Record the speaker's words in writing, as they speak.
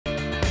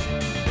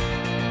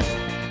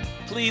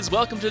please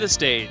welcome to the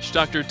stage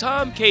Dr.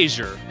 Tom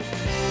Kaiser.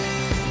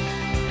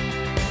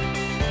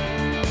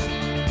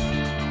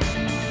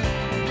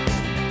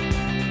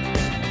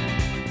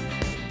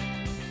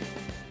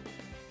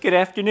 Good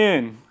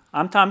afternoon.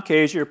 I'm Tom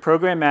Kaiser,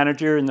 Program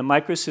Manager in the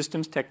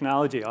Microsystems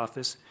Technology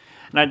Office,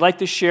 and I'd like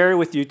to share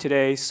with you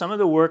today some of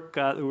the work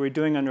that we're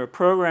doing under a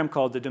program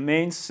called the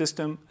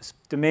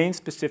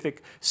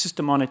Domain-Specific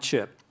System on a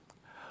Chip.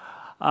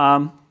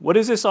 What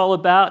is this all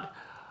about?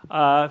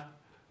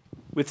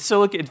 With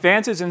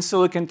advances in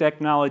silicon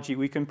technology,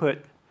 we can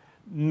put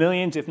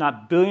millions, if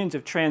not billions,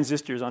 of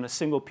transistors on a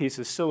single piece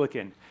of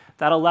silicon.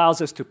 That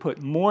allows us to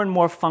put more and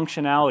more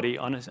functionality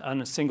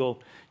on a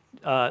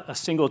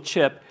single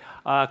chip,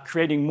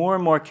 creating more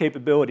and more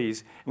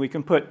capabilities. And we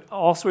can put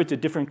all sorts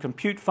of different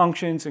compute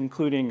functions,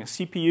 including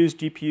CPUs,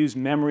 GPUs,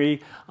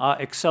 memory,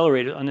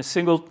 accelerated on a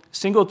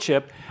single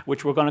chip,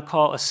 which we're going to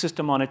call a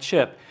system on a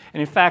chip. And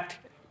in fact,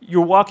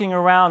 you're walking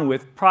around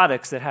with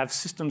products that have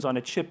systems on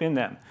a chip in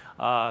them.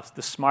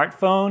 The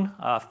smartphone,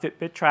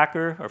 Fitbit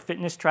tracker or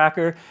fitness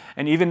tracker,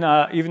 and even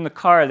the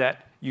car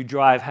that you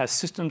drive has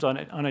systems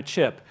on a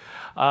chip.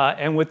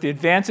 And with the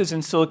advances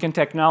in silicon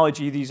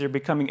technology, these are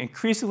becoming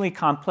increasingly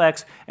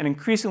complex and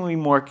increasingly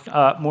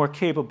more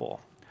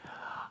capable.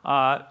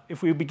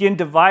 If we begin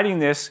dividing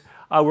this,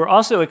 we're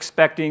also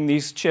expecting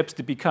these chips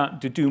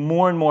to do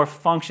more and more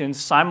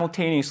functions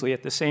simultaneously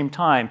at the same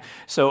time,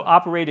 so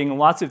operating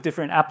lots of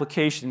different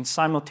applications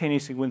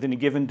simultaneously within a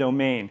given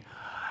domain.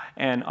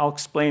 And I'll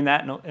explain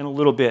that in a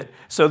little bit.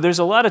 So there's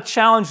a lot of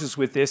challenges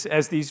with this.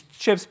 As these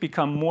chips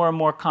become more and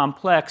more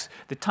complex,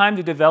 the time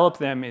to develop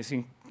them is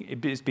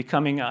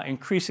becoming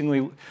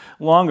increasingly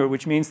longer,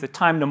 which means the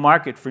time to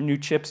market for new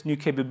chips, new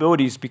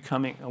capabilities, is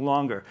becoming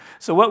longer.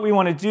 So what we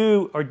want to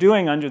do, or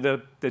doing under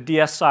the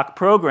DSSoC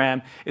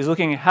program, is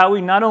looking at how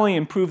we not only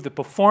improve the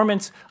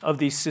performance of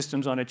these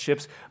systems on a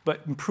chips,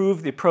 but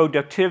improve the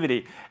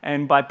productivity.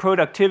 And by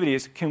productivity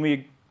is can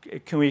we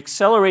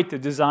accelerate the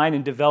design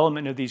and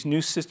development of these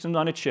new systems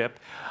on a chip,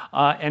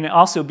 and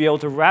also be able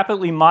to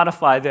rapidly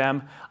modify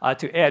them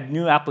to add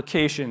new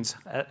applications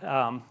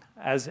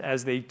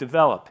as they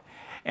develop.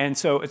 And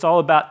so it's all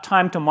about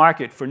time to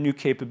market for new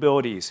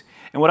capabilities.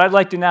 And what I'd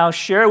like to now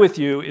share with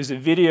you is a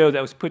video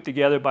that was put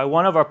together by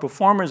one of our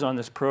performers on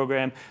this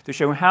program to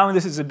show how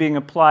this is being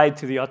applied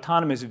to the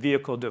autonomous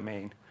vehicle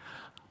domain.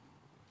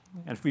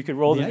 And if we could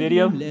roll the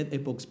video. The IBM-led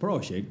EPOCHS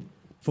project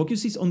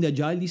focuses on the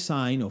agile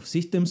design of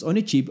systems on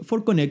a chip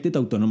for connected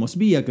autonomous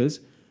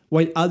vehicles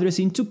while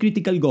addressing two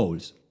critical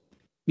goals: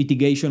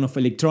 mitigation of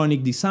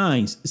electronic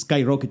design's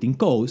skyrocketing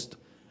cost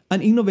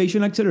and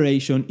innovation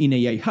acceleration in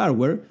AI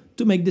hardware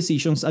to make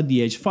decisions at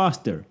the edge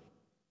faster.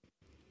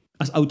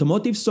 As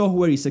automotive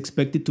software is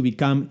expected to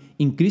become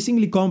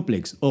increasingly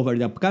complex over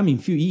the upcoming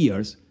few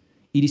years,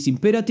 it is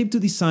imperative to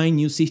design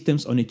new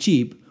systems on a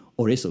chip,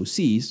 or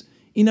SoCs,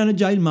 in an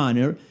agile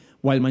manner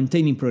while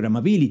maintaining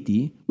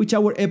programmability, which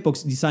our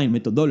EPOCHS design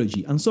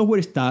methodology and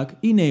software stack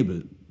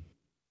enable.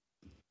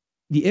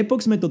 The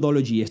EPOCHS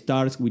methodology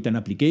starts with an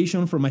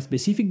application from a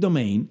specific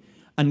domain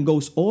and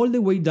goes all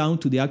the way down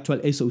to the actual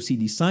SoC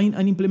design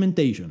and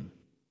implementation.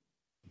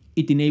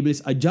 It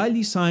enables agile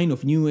design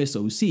of new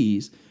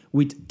SoCs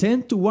with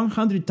 10 to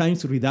 100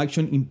 times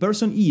reduction in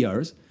person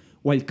years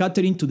while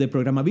catering to the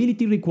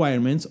programmability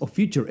requirements of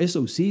future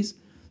SoCs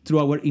through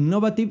our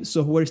innovative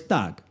software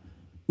stack,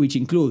 which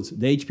includes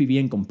the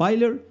HPVM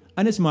compiler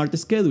and a smart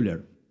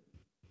scheduler.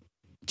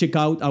 Check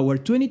out our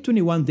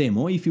 2021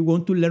 demo if you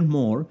want to learn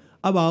more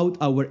about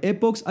our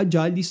EPOCHS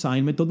agile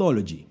design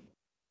methodology.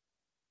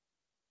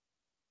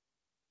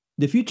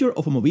 The future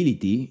of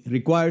mobility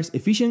requires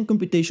efficient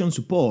computation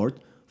support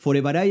for a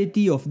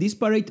variety of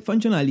disparate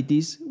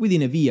functionalities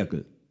within a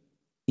vehicle.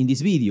 In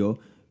this video,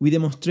 we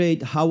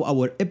demonstrate how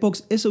our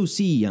EPOCHS SoC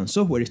and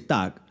software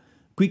stack,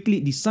 quickly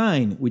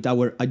designed with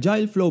our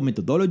Agile Flow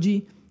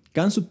methodology,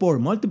 can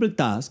support multiple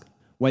tasks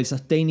while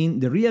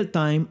sustaining the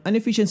real-time and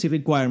efficiency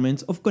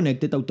requirements of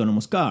connected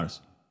autonomous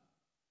cars.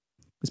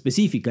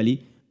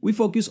 Specifically, we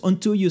focus on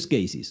two use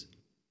cases: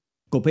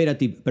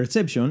 cooperative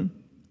perception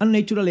and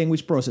natural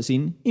language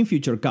processing in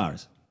future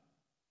cars.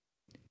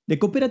 The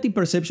cooperative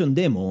perception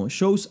demo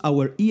shows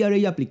our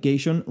ERA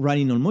application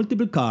running on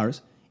multiple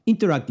cars,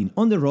 interacting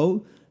on the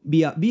road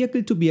via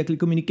vehicle-to-vehicle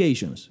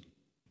communications.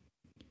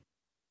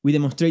 We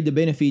demonstrate the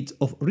benefits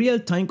of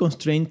real-time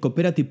constrained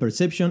cooperative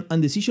perception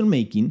and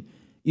decision-making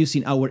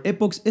using our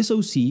EPOCHS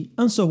SoC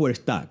and software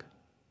stack.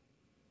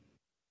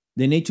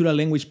 The natural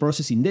language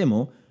processing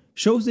demo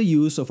shows the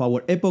use of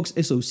our EPOCHS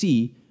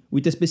SoC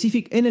with a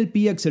specific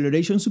NLP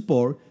acceleration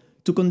support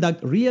to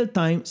conduct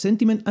real-time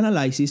sentiment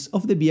analysis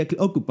of the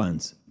vehicle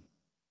occupants.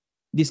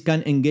 This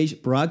can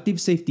engage proactive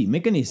safety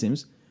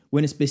mechanisms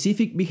when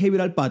specific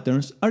behavioral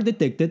patterns are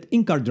detected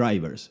in car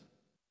drivers.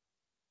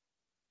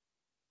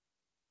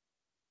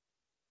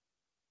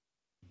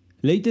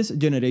 Latest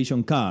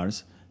generation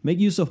cars make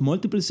use of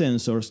multiple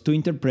sensors to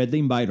interpret the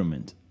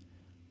environment.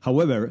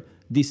 However,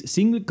 this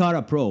single-car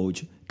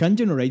approach can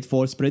generate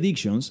false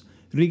predictions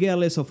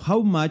regardless of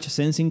how much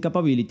sensing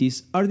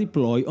capabilities are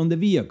deployed on the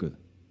vehicle.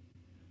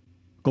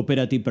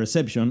 Cooperative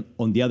perception,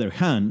 on the other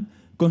hand,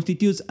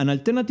 constitutes an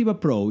alternative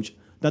approach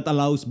that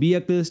allows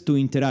vehicles to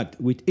interact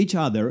with each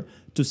other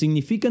to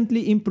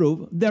significantly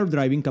improve their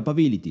driving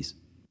capabilities.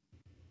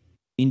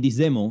 In this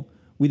demo,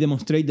 we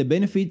demonstrate the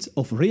benefits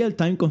of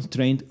real-time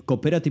constrained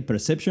cooperative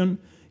perception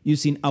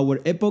using our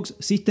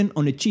EPOCHS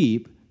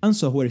system-on-a-chip and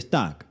software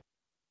stack.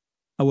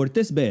 Our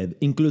testbed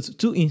includes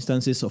 2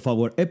 instances of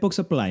our EPOCHS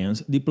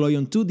appliance deployed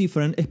on 2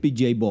 different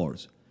FPGA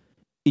boards.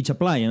 Each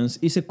appliance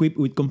is equipped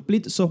with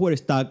complete software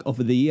stack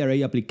of the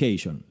ERA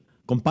application,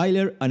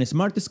 compiler, and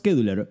smart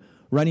scheduler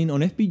running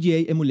on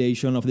FPGA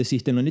emulation of the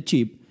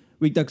system-on-a-chip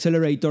with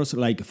accelerators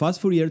like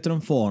fast Fourier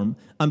transform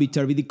and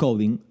Viterbi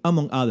decoding,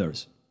 among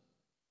others.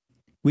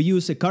 We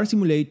use a car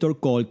simulator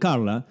called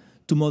Carla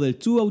to model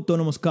 2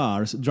 autonomous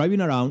cars driving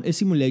around a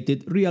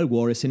simulated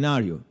real-world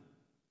scenario.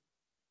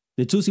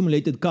 The 2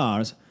 simulated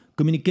cars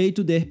communicate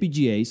to the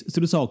FPGAs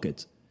through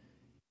sockets.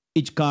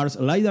 Each car's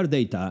LiDAR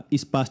data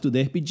is passed to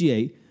the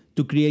FPGA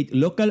to create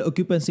local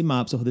occupancy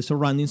maps of the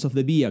surroundings of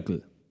the vehicle.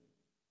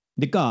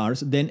 The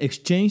cars then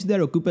exchange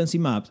their occupancy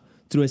maps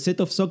through a set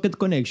of socket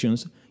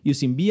connections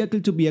using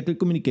vehicle-to-vehicle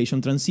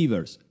communication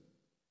transceivers.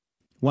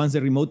 Once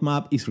the remote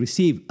map is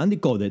received and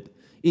decoded,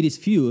 it is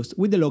fused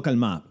with the local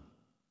map.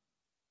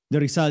 The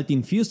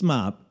resulting fused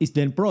map is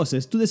then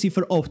processed to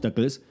decipher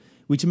obstacles,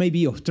 which may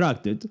be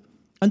obstructed,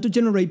 and to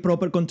generate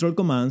proper control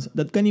commands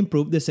that can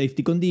improve the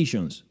safety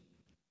conditions.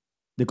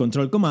 The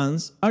control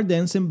commands are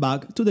then sent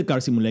back to the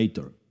car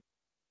simulator.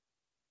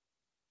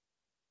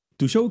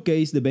 To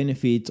showcase the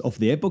benefits of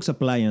the EPOCHS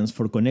appliance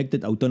for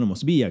connected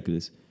autonomous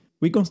vehicles,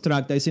 we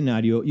construct a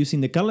scenario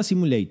using the Carla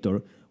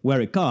simulator where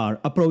a car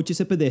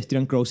approaches a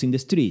pedestrian crossing the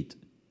street.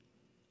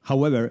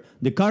 However,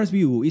 the car's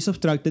view is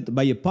obstructed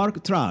by a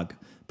parked truck,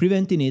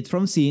 preventing it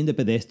from seeing the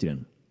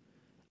pedestrian.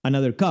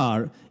 Another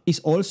car is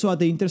also at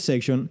the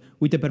intersection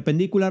with a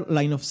perpendicular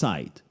line of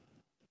sight.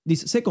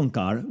 This second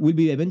car will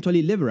be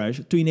eventually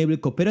leveraged to enable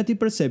cooperative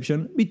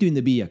perception between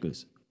the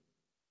vehicles.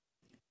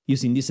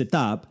 Using this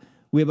setup,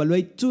 we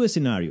evaluate 2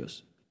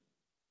 scenarios.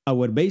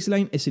 Our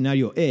baseline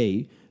scenario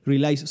A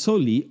relies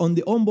solely on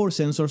the onboard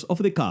sensors of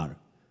the car.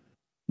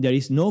 There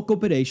is no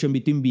cooperation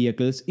between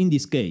vehicles in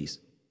this case.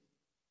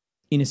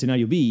 In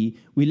scenario B,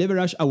 we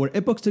leverage our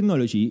EPOCHS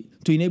technology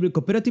to enable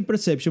cooperative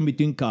perception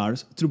between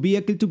cars through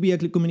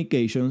vehicle-to-vehicle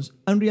communications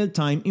and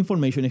real-time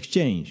information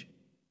exchange.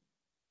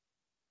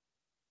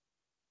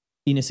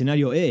 In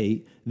scenario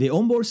A, the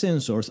onboard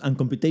sensors and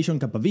computation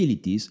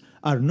capabilities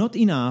are not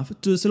enough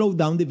to slow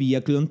down the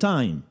vehicle on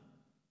time.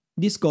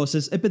 This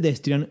causes a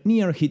pedestrian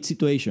near-hit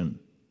situation.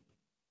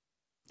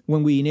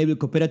 When we enable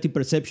cooperative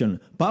perception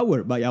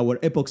powered by our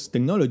EPOCHS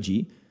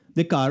technology,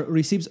 the car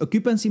receives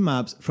occupancy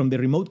maps from the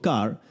remote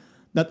car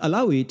that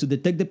allow it to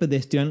detect the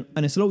pedestrian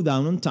and slow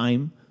down on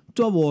time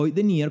to avoid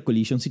the near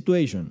collision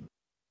situation.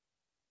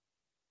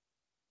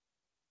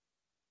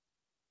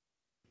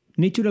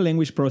 Natural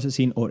language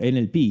processing, or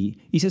NLP,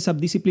 is a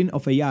subdiscipline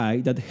of AI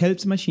that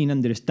helps machines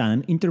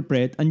understand,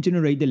 interpret, and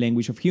generate the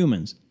language of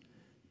humans.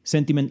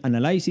 Sentiment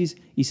analysis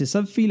is a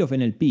subfield of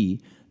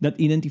NLP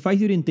that identifies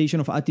the orientation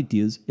of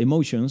attitudes,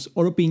 emotions,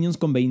 or opinions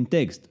conveyed in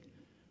text.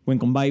 When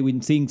combined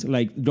with things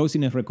like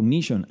drowsiness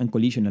recognition and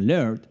collision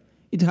alert,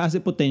 it has the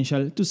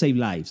potential to save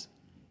lives.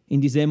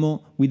 In this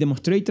demo, we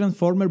demonstrate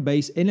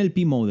transformer-based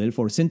NLP model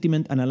for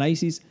sentiment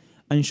analysis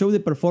and show the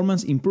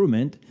performance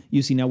improvement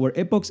using our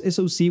EPOCHS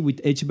SoC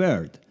with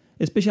HBERT,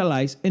 a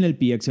specialized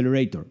NLP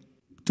accelerator.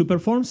 To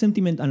perform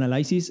sentiment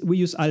analysis, we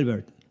use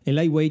Albert, a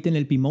lightweight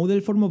NLP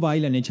model for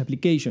mobile and edge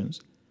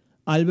applications.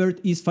 Albert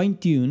is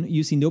fine-tuned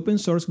using the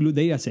open-source Glue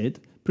dataset,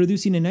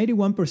 producing a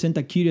 91%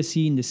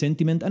 accuracy in the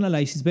sentiment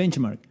analysis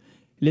benchmark.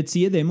 Let's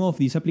see a demo of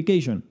this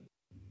application.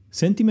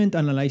 Sentiment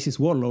analysis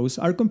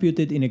workloads are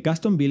computed in a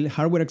custom-built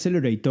hardware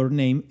accelerator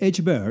named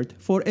HBERT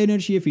for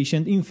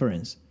energy-efficient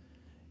inference.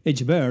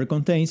 HBERT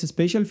contains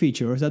special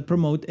features that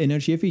promote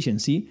energy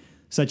efficiency,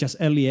 such as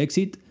early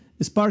exit,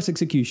 sparse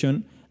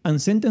execution,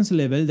 and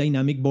sentence-level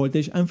dynamic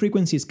voltage and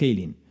frequency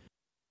scaling.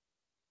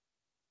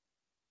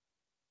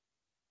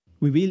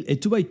 We build a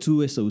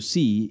 2x2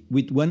 SoC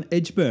with one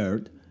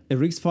HBERT, a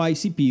RISC-V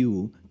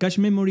CPU, cache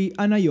memory,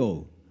 and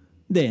I/O.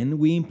 Then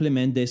we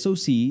implement the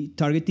SoC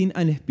targeting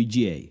an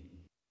FPGA.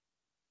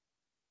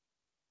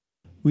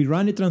 We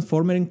run a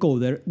transformer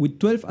encoder with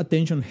 12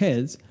 attention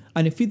heads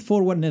and a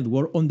feed-forward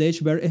network on the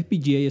HBERT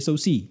FPGA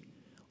SoC.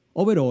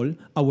 Overall,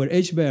 our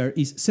HBERT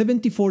is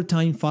 74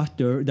 times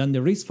faster than the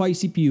RISC-V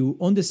CPU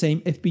on the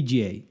same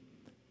FPGA.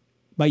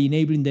 By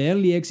enabling the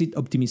early exit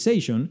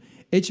optimization,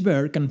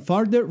 HBERT can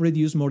further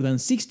reduce more than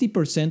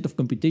 60% of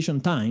computation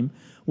time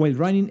while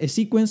running a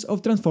sequence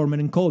of transformer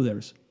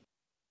encoders.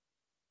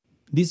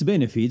 These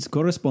benefits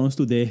correspond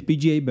to the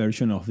FPGA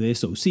version of the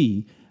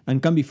SoC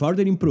and can be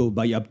further improved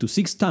by up to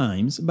 6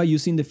 times by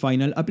using the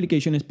final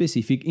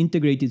application-specific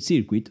integrated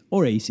circuit,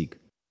 or ASIC.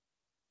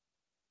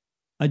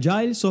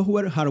 Agile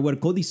software-hardware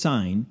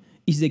co-design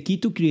is the key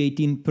to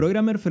creating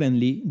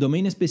programmer-friendly,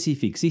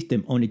 domain-specific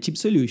system-on-a-chip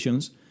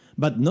solutions,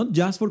 but not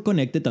just for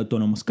connected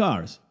autonomous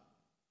cars.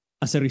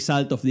 As a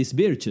result of these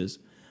virtues,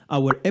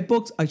 our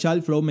EPOCHS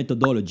Agile Flow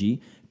methodology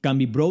can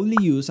be broadly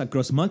used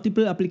across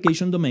multiple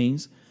application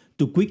domains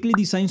to quickly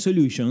design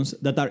solutions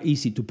that are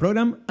easy to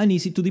program and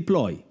easy to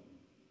deploy.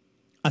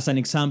 As an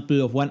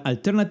example of one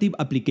alternative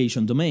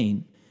application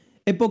domain,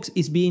 EPOCHS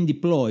is being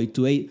deployed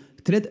to aid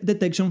threat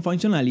detection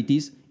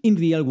functionalities in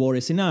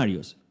real-world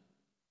scenarios.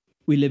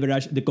 We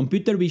leverage the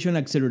computer vision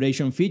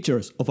acceleration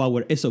features of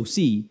our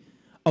SoC,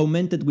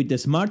 augmented with the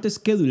smart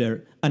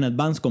scheduler and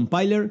advanced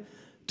compiler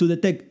to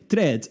detect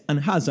threats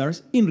and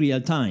hazards in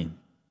real time.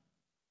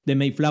 The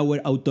Mayflower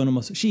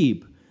autonomous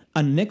ship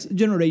and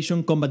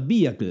next-generation combat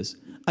vehicles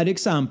are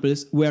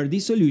examples where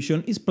this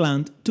solution is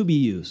planned to be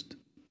used.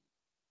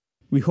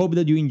 We hope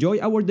that you enjoy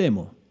our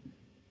demo.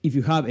 If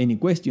you have any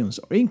questions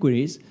or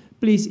inquiries,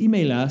 please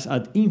email us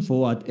at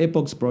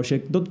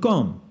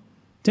info@epochsproject.com.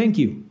 Thank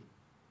you.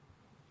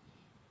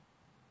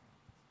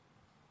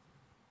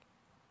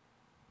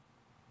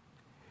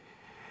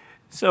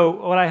 So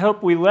what I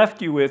hope we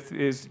left you with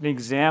is an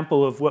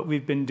example of what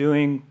we've been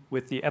doing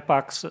with the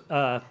EPOCHS,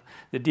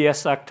 the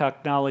DSSoC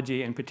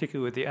technology, in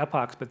particular with the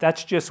EPOCHS. But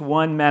that's just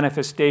one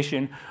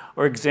manifestation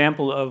or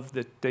example of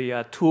the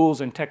tools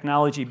and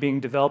technology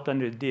being developed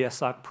under the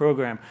DSSoC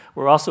program.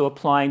 We're also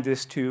applying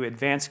this to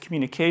advanced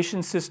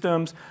communication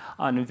systems,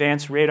 on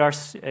advanced radar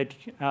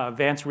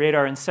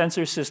and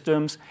sensor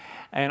systems,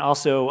 and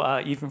also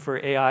even for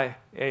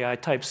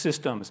AI-type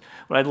systems.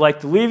 What I'd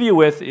like to leave you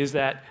with is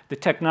that the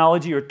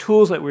technology or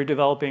tools that we're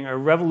developing are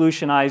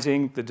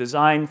revolutionizing the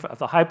design of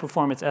the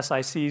high-performance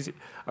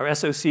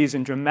SoCs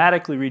and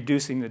dramatically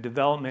reducing the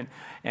development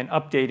and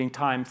updating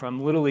time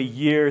from literally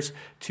years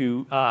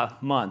to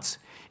months.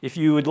 If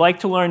you would like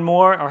to learn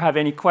more or have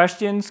any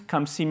questions,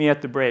 come see me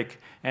at the break.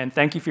 And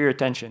thank you for your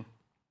attention.